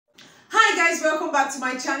Guys, welcome back to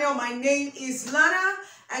my channel. My name is Lana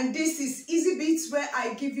and this is Easy Bits, where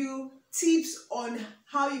I give you tips on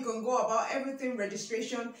how you can go about everything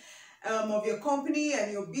registration of your company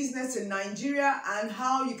and your business in Nigeria, and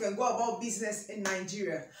how you can go about business in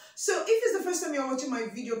Nigeria. So if it's the first time you're watching my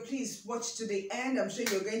video, please watch to the end. I'm sure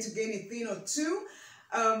you're going to gain a thing or two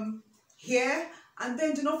here. And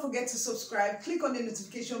then do not forget to subscribe. Click on the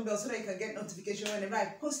notification bell so that you can get notification whenever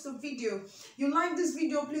I post a video. You like this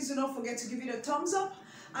video, please do not forget to give it a thumbs up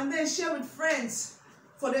and then share with friends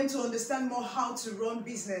for them to understand more how to run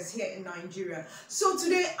business here in Nigeria. So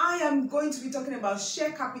today I am going to be talking about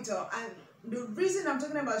share capital, and the reason I'm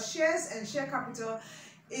talking about shares and share capital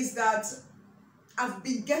is that I've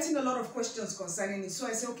been getting a lot of questions concerning it. So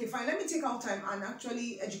I said, okay, fine, let me take out time and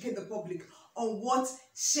actually educate the public on what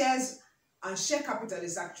shares and share capital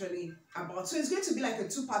is actually about. So it's going to be like a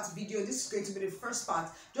two-part video. This is going to be the first part,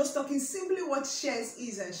 just talking simply what shares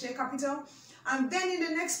is and share capital. And then in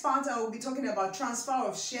the next part, I will be talking about transfer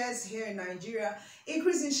of shares here in Nigeria,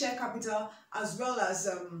 increase in share capital, as well as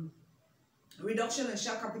reduction in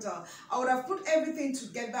share capital. I would have put everything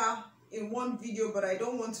together in one video, but I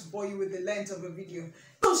don't want to bore you with the length of a video.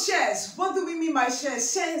 So shares, what do we mean by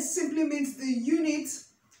shares? Shares simply means the unit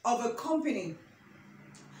of a company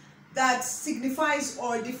that signifies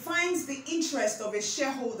or defines the interest of a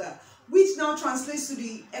shareholder, which now translates to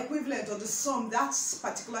the equivalent or the sum that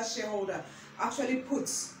particular shareholder actually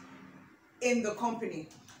puts in the company.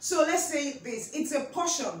 So let's say this, it's a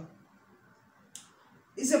portion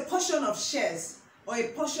of shares or a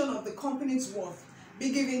portion of the company's worth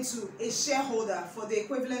be given to a shareholder for the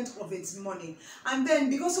equivalent of its money. And then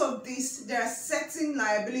because of this, there are certain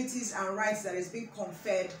liabilities and rights that is being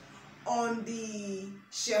conferred on the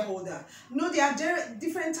shareholder. You know, there are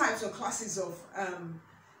different types or classes of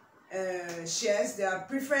shares. There are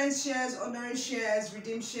preference shares, ordinary shares,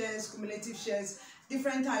 redeemed shares, cumulative shares,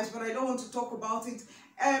 different types, but I don't want to talk about it.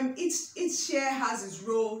 Each share has its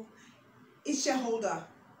role. Each shareholder,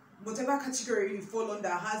 whatever category you fall under,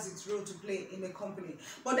 has its role to play in the company.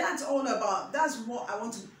 But that's what I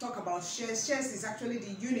want to talk about. Shares is actually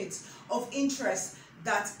the unit of interest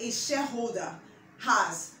that a shareholder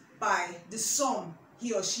has by the sum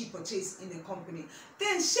he or she purchased in a company.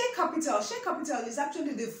 Then share capital is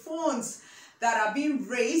actually the funds that are being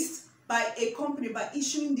raised by a company by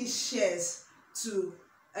issuing these shares to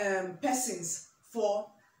persons for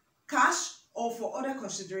cash or for other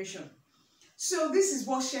consideration. So this is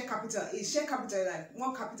what share capital is. Share capital, like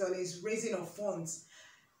what capital is, raising of funds.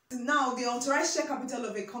 Now, the authorized share capital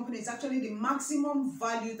of a company is actually the maximum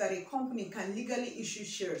value that a company can legally issue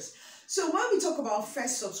shares. So when we talk about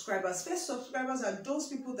first subscribers are those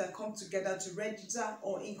people that come together to register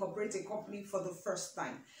or incorporate a company for the first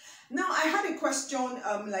time. Now, I had a question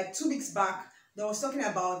like 2 weeks back that was talking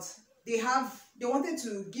about they wanted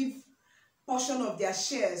to give portion of their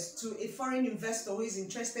shares to a foreign investor who is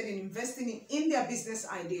interested in investing in their business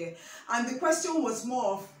idea. And the question was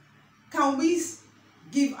more of, can we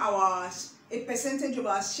give a percentage of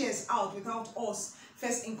our shares out without us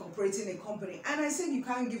first incorporating a company? And I said you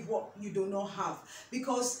can't give what you do not have,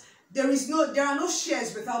 because there are no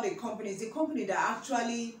shares without a company. It's a company that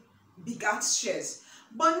actually begets shares.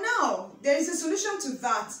 But now there is a solution to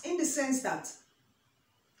that, in the sense that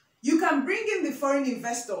you can bring in the foreign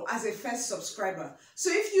investor as a first subscriber. So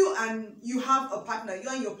if you have a partner, you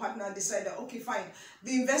and your partner decide that, okay, fine,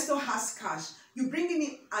 the investor has cash, you bring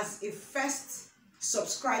in as a first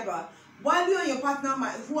subscriber, while you and your partner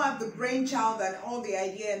who have the brainchild and all the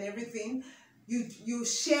idea and everything, you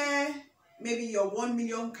share maybe your 1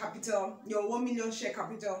 million capital, your 1 million share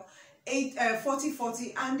capital,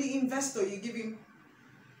 40-40, and the investor, you give him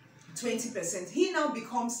 20%. He now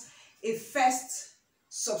becomes a first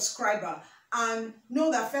subscriber. And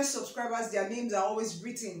know that first subscribers, their names are always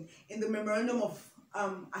written in the memorandum of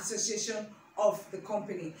association of the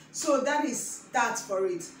company. So that is that for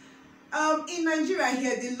it. In Nigeria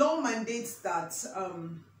here, the law mandates that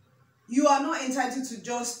you are not entitled to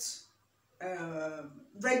just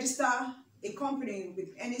register a company with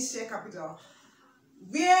any share capital.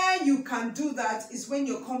 Where you can do that is when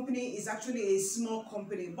your company is actually a small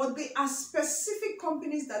company. But there are specific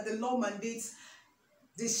companies that the law mandates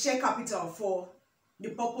the share capital for the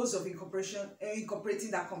purpose of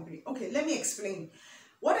incorporating that company. Okay, let me explain.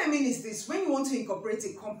 What I mean is this: when you want to incorporate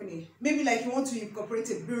a company, maybe like you want to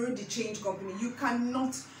incorporate a bureau de change company, you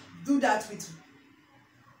cannot do that with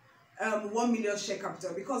 1 million share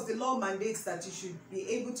capital, because the law mandates that you should be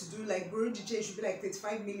able to do like bureau de change should be like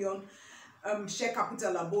 35 million share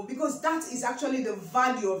capital above, because that is actually the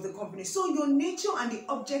value of the company. So your nature and the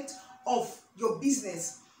object of your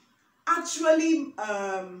business actually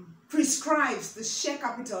prescribes the share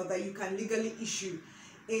capital that you can legally issue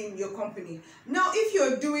in your company. Now, if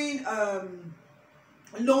you're doing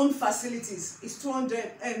loan facilities, it's 20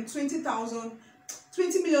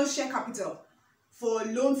 million share capital for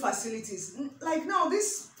loan facilities. Like now,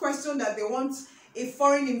 this question that they want a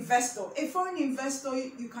foreign investor. A foreign investor,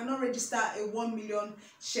 you cannot register a 1 million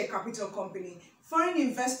share capital company. Foreign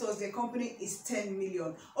investors, their company is 10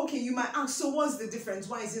 million. Okay, you might ask, so what's the difference?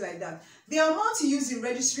 Why is it like that? The amount you use in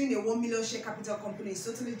registering a 1 million share capital company is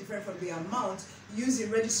totally different from the amount used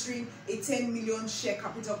in registering a 10 million share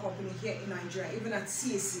capital company here in Nigeria, even at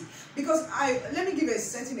CAC. Because let me give a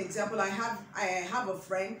certain example. I have a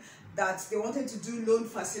friend that they wanted to do loan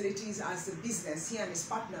facilities as a business, he and his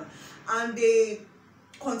partner, and they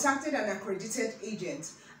contacted an accredited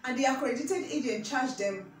agent, and the accredited agent charged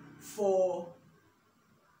them for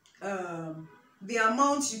the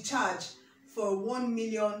amount you charge for 1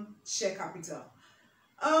 million share capital.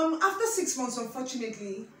 After 6 months,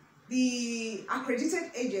 unfortunately, the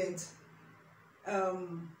accredited agent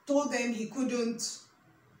told them he couldn't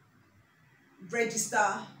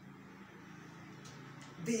register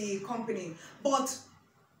the company, but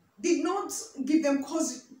did not give them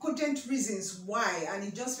cogent reasons why, and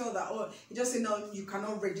he just felt that, oh, he just said, no, you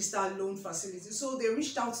cannot register loan facility. So they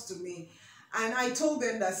reached out to me, and I told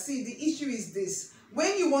them that, see, the issue is this: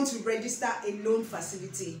 when you want to register a loan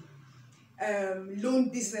facility, loan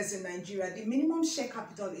business in Nigeria, the minimum share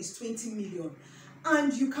capital is 20 million,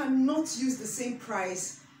 and you cannot use the same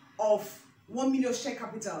price of 1 million share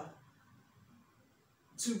capital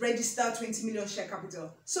to register 20 million share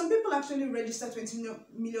capital. Some people actually register 20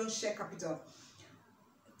 million share capital,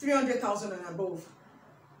 300,000 and above,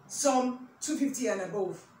 some 250 and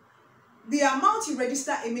above. The amount you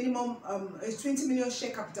register a minimum is 20 million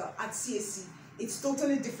share capital at CAC. It's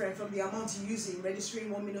totally different from the amount you use in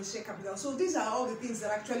registering 1 million share capital. So these are all the things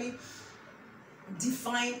that actually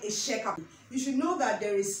define a share capital. You should know that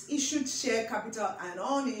there is issued share capital and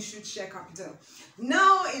unissued share capital.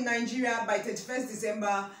 Now in Nigeria, by 31st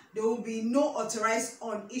December, there will be no authorized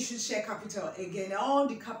unissued share capital again. All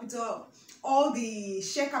the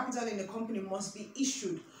share capital in the company must be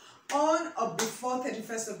issued on or before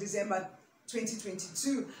 31st of December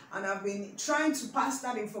 2022, and I've been trying to pass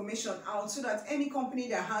that information out so that any company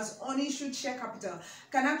that has unissued share capital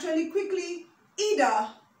can actually quickly either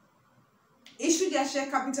issue their share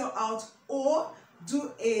capital out or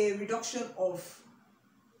do a reduction of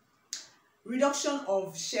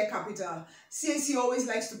share capital. CAC always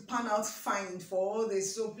likes to pan out fine for all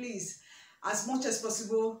this, so please, as much as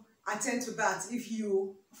possible, attend to that if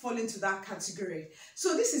you fall into that category.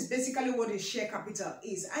 So this is basically what a share capital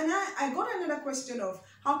is. And I got another question of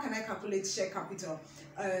how can I calculate share capital,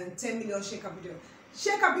 10 million share capital.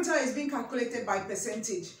 Share capital is being calculated by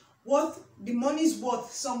percentage, what the money is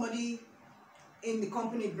worth somebody in the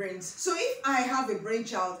company brings. So if I have a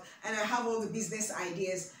brainchild and I have all the business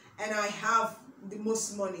ideas and I have the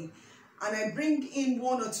most money, and I bring in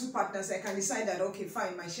 1 or 2 partners, I can decide that, okay,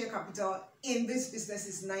 fine, my share capital in this business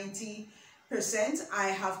is 90%. I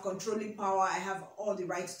have controlling power. I have all the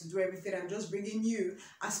rights to do everything. I'm just bringing you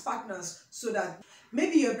as partners so that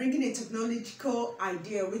maybe you're bringing a technological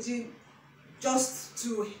idea, which is just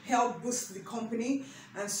to help boost the company.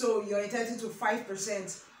 And so you're entitled to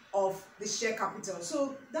 5% of the share capital.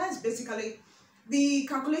 So that's basically the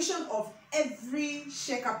calculation of every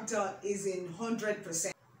share capital is in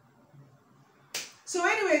 100%. So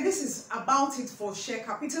anyway, this is about it for share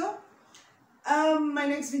capital. My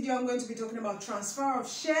next video, I'm going to be talking about transfer of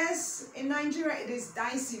shares. In Nigeria, it is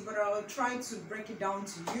dicey, but I'll try to break it down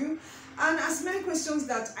to you. And as many questions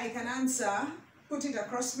that I can answer, put it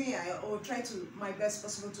across me. I will try to my best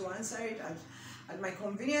possible to answer it at my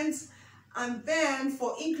convenience. And then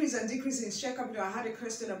for increase and decrease in share capital, I had a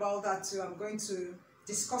question about that too. I'm going to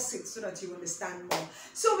discuss it so that you understand more.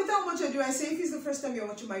 So without much ado, I say if it's the first time you're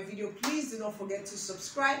watching my video, please do not forget to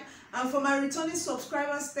subscribe. And for my returning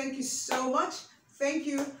subscribers, thank you so much. Thank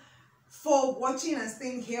you for watching and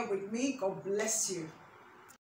staying here with me. God bless you.